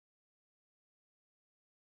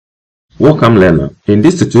Welcome learner. In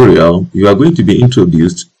this tutorial, you are going to be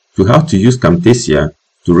introduced to how to use Camtasia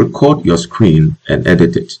to record your screen and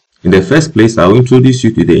edit it. In the first place, I will introduce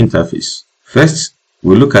you to the interface. First,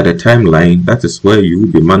 we'll look at the timeline, that is where you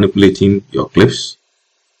will be manipulating your clips.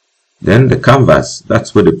 Then the canvas,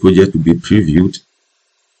 that's where the project will be previewed.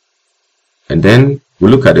 And then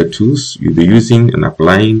we'll look at the tools you'll be using and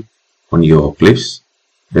applying on your clips.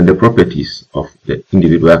 Then the properties of the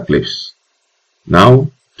individual clips.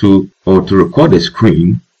 Now, to record a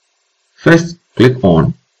screen, first click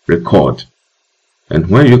on record, and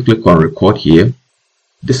when you click on record here,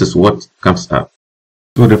 this is what comes up.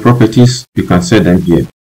 So the properties, you can set them here.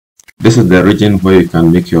 This is the region where you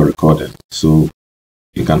can make your recording, so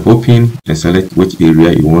you can open and select which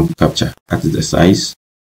area you want to capture. That is the size.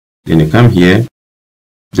 Then you come here.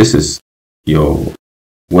 This is your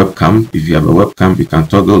webcam. If you have a webcam, you can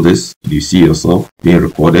toggle this. You see yourself being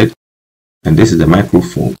recorded. And this is the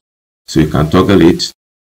microphone, so you can toggle it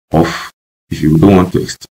off if you don't want to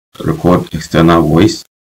record external voice.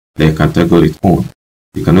 Then you can toggle it on.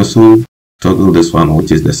 You can also toggle this one,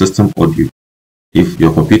 which is the system audio. If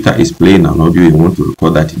your computer is playing an audio, you want to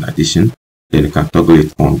record that in addition, then you can toggle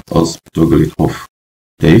it on, also toggle it off.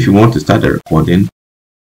 Then if you want to start the recording,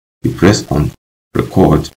 you press on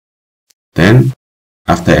record. Then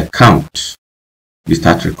after a count, you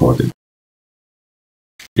start recording.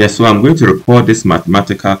 Yes, so I'm going to record this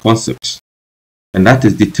mathematical concept, and that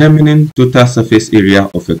is determining total surface area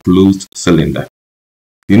of a closed cylinder.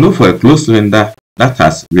 You know, for a closed cylinder that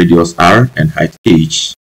has radius r and height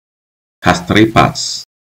h, has three parts,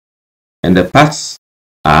 and the parts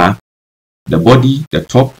are the body, the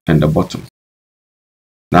top, and the bottom.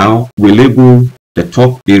 Now we label the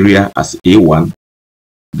top area as A1,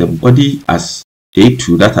 the body as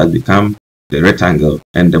A2, that has become the rectangle,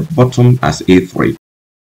 and the bottom as A3.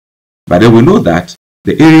 But then we know that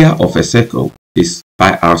the area of a circle is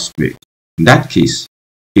pi r squared. In that case,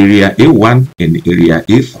 area A1 and area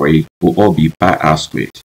A3 will all be pi r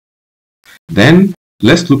squared. Then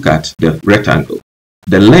let's look at the rectangle.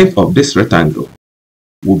 The length of this rectangle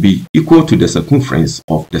will be equal to the circumference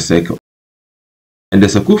of the circle. And the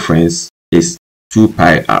circumference is 2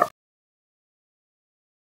 pi r.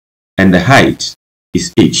 And the height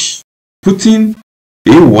is h. Putting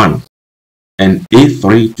A1 and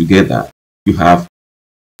A3 together, you have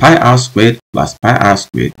pi r squared plus pi r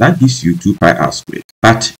squared. That gives you 2 pi r squared.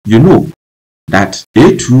 But you know that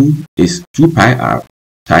A2 is 2 pi r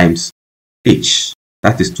times h.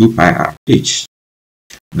 That is 2 pi r h.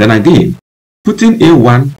 Then again, putting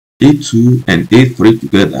A1, A2, and A3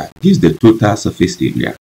 together gives the total surface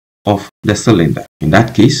area of the cylinder. In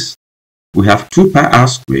that case, we have 2 pi r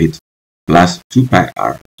squared plus 2 pi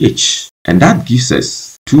r h. And that gives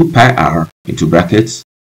us 2 pi r into brackets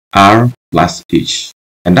r plus h.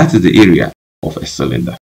 And that is the area of a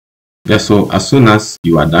cylinder. Yeah, so as soon as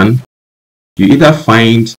you are done, you either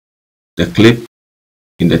find the clip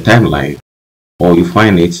in the timeline or you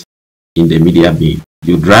find it in the media bin.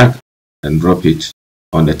 You drag and drop it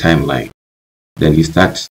on the timeline. Then you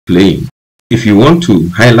start playing. If you want to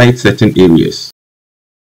highlight certain areas,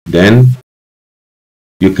 then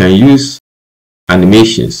you can use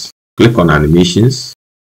animations. Click on animations.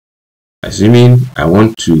 Assuming I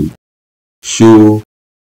want to show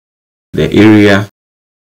the area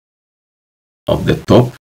of the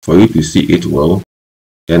top for you to see it well,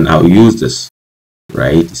 then I'll use this,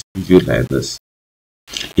 right? It's viewed like this.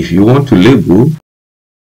 If you want to label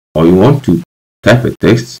or you want to type a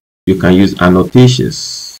text, you can use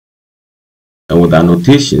annotations. And with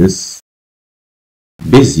annotations,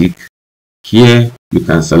 basic, here you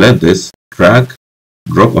can select this, drag,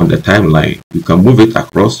 drop on the timeline. You can move it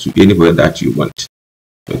across to anywhere that you want.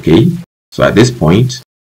 Okay, so at this point,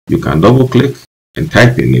 you can double click and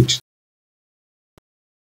type in it,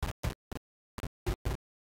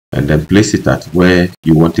 and then place it at where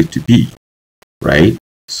you want it to be, right?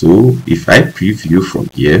 So if I preview from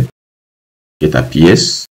here, it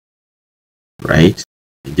appears, right?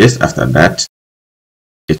 Just after that,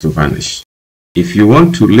 it will vanish. If you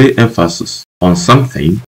want to lay emphasis on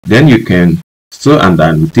something, then you can still under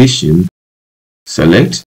annotation,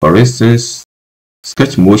 select, for instance,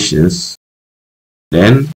 sketch motions.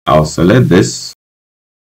 Then I'll select this,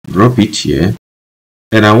 drop it here,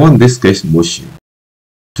 and I want this sketch motion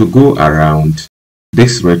to go around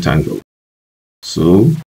this rectangle. So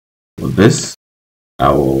for this,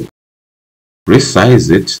 I will resize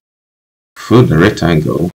it, fill the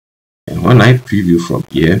rectangle, and when I preview from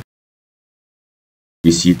here,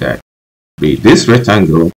 you see that this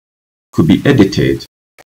rectangle could be edited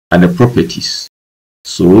at the properties.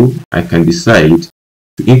 So I can decide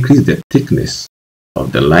to increase the thickness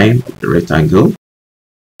of the line of the rectangle,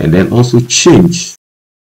 and then also change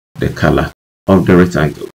the color of the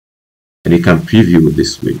rectangle. And you can preview it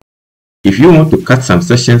this way. If you want to cut some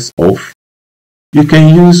sections off, you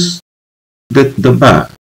can use the bar.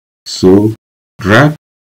 So drag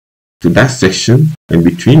to that section, and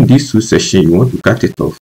between these two sections you want to cut it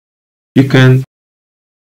off. You can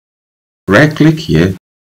right click here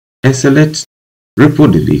and select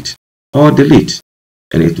Report Delete or Delete,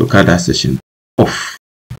 and it will cut that section off.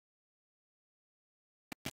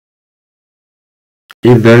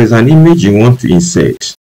 If there is an image you want to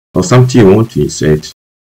insert or something you want to insert,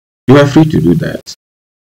 you are free to do that.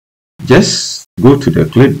 Just go to the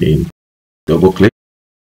clip bin, double click,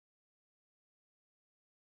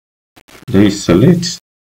 then you select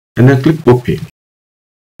and then click Open.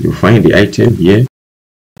 You find the item here,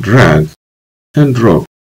 drag and drop,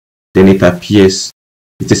 then it appears,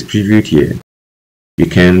 it is previewed here. You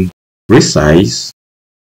can resize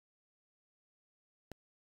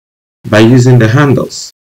by using the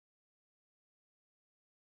handles,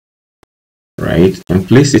 right, and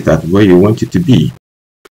place it at where you want it to be.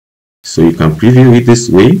 So you can preview it this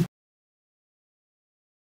way.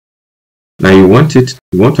 Now you want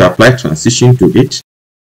to apply transition to it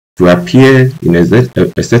to appear in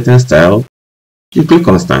a certain style. You click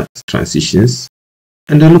on transitions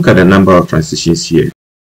and then look at the number of transitions here.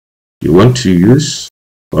 You want to use,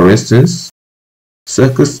 for instance,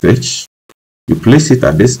 circle stitch. You place it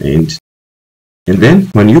at this end, and then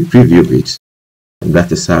when you preview it, and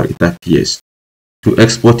that is how it appears. To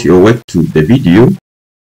export your work to the video,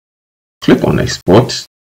 click on Export.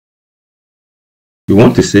 You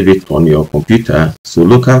want to save it on your computer, so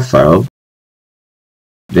local file,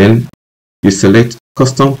 then you select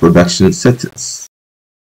Custom Production Settings.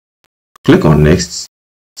 Click on Next,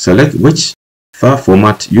 select which file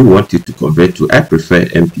format you want it to convert to. I prefer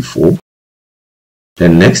MP4.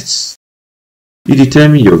 Then next, you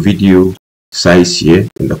determine your video size here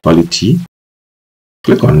in the quality.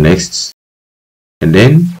 Click on Next, and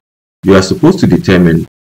then you are supposed to determine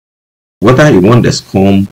whether you want the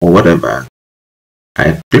SCOM or whatever.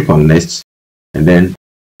 I click on Next, and then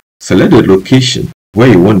select the location where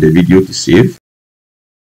you want the video to save.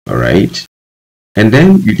 Alright, and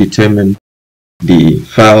then you determine the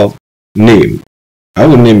file name. I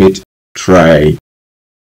will name it Try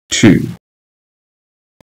 2,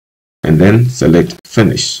 and then select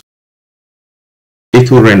Finish. It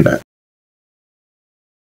will render.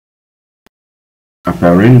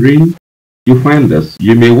 After rendering, you find this.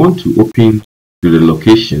 You may want to open to the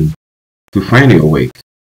location to find your work,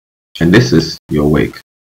 and this is your work.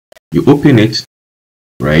 You open it,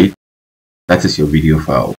 right? That is your video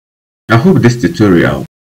file. I hope this tutorial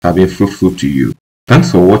has been fruitful to you.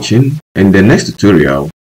 Thanks for watching. In the next tutorial,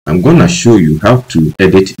 I'm gonna show you how to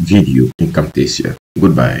edit video in Camtasia.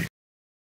 Goodbye.